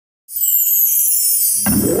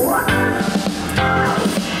In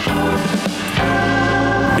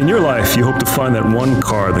your life, you hope to find that one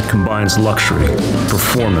car that combines luxury,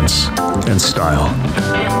 performance, and style.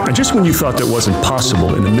 And just when you thought that wasn't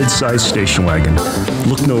possible in a mid-sized station wagon,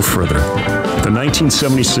 look no further. The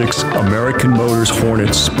 1976 American Motors Hornet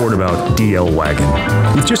Sportabout DL wagon.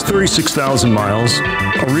 With just 36,000 miles,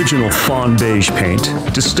 original fawn beige paint,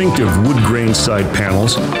 distinctive wood grain side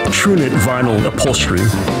panels, TrueKnit vinyl upholstery,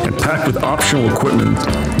 and packed with optional equipment,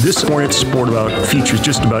 this Hornet Sportabout features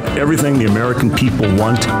just about everything the American people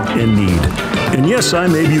want and need. And yes, I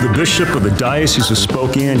may be the bishop of the Diocese of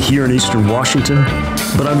Spokane here in Eastern Washington,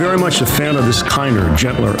 but I'm very much a fan of this kinder,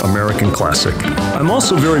 gentler American classic. I'm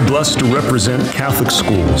also very blessed to represent Catholic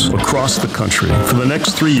schools across the country for the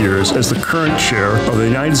next 3 years as the current chair of the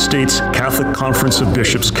United States Catholic Conference of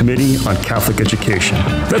Bishops Committee on Catholic Education.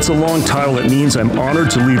 That's a long title that means I'm honored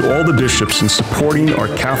to lead all the bishops in supporting our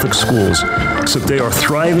Catholic schools so that they are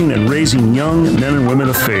thriving and raising young men and women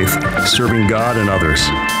of faith, serving God and others.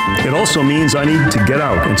 It also means I need to get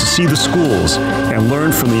out and to see the schools and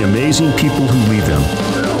learn from the amazing people who lead them.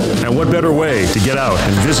 And what better way to get out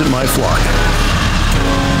and visit my flock?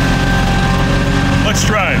 Let's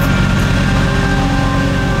drive.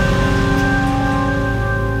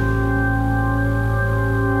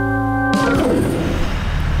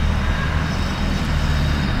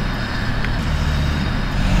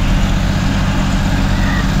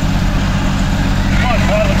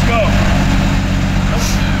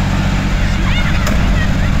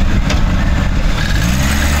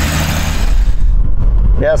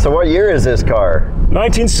 Yeah, so what year is this car?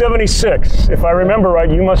 1976. If I remember right,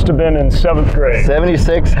 you must have been in 7th grade.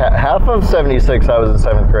 76, half of 76 I was in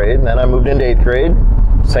 7th grade, and then I moved into 8th grade,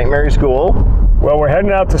 St. Mary's School. Well, we're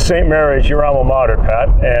heading out to St. Mary's, your alma mater, Pat,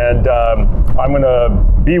 and I'm going to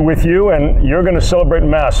be with you, and you're going to celebrate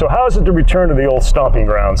Mass. So how is it to return to the old stomping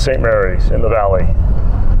ground, St. Mary's in the Valley?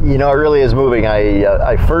 You know, it really is moving.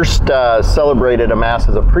 I first celebrated a Mass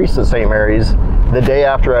as a priest at St. Mary's the day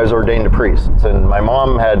after I was ordained a priest. And my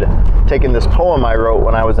mom had taken this poem I wrote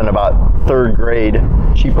when I was in about 3rd grade.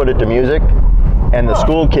 She put it to music, and the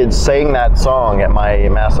school kids sang that song at my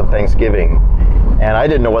Mass of Thanksgiving. And I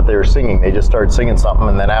didn't know what they were singing. They just started singing something,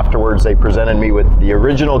 and then afterwards they presented me with the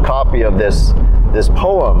original copy of this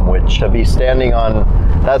poem, which I'll be standing on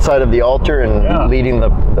that side of the altar and leading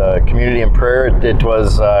the community in prayer. It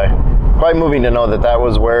was quite moving to know that that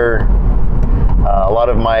was where a lot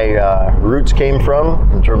of my roots came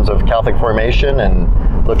from in terms of Catholic formation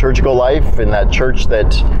and liturgical life in that church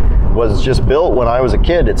that was just built when I was a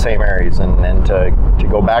kid at St. Mary's, and to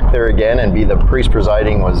go back there again and be the priest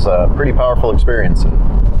presiding was a pretty powerful experience.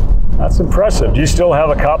 That's impressive. Do you still have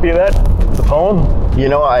a copy of that, the poem? You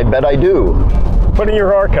know, I bet I do. Put in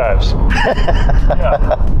your archives.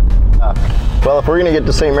 Well, if we're going to get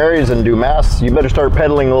to St. Mary's and do Mass, you better start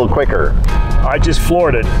pedaling a little quicker. I just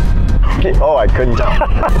floored it. Oh, I couldn't tell.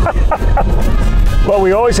 Well,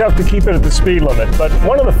 we always have to keep it at the speed limit, but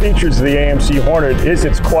one of the features of the AMC Hornet is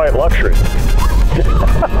its quiet luxury.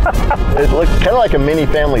 It looks kind of like a mini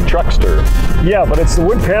family truckster. Yeah, but it's the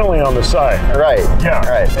wood paneling on the side. Right. Yeah.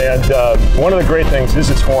 Right. And one of the great things is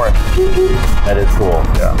its horn. That is cool.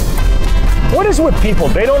 Yeah. What is with people?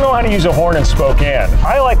 They don't know how to use a horn in Spokane.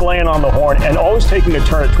 I like laying on the horn and always taking a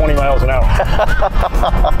turn at 20 miles an hour.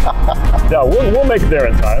 Yeah, we'll make it there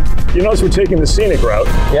in time. You notice we're taking the scenic route.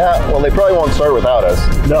 Yeah, well, they probably won't start without us.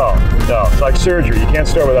 No. It's like surgery. You can't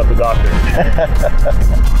start without the doctor.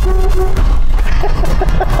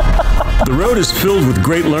 The road is filled with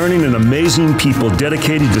great learning and amazing people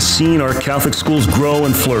dedicated to seeing our Catholic schools grow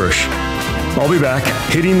and flourish. I'll be back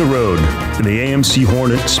hitting the road in the AMC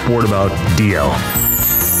Hornet Sportabout DL.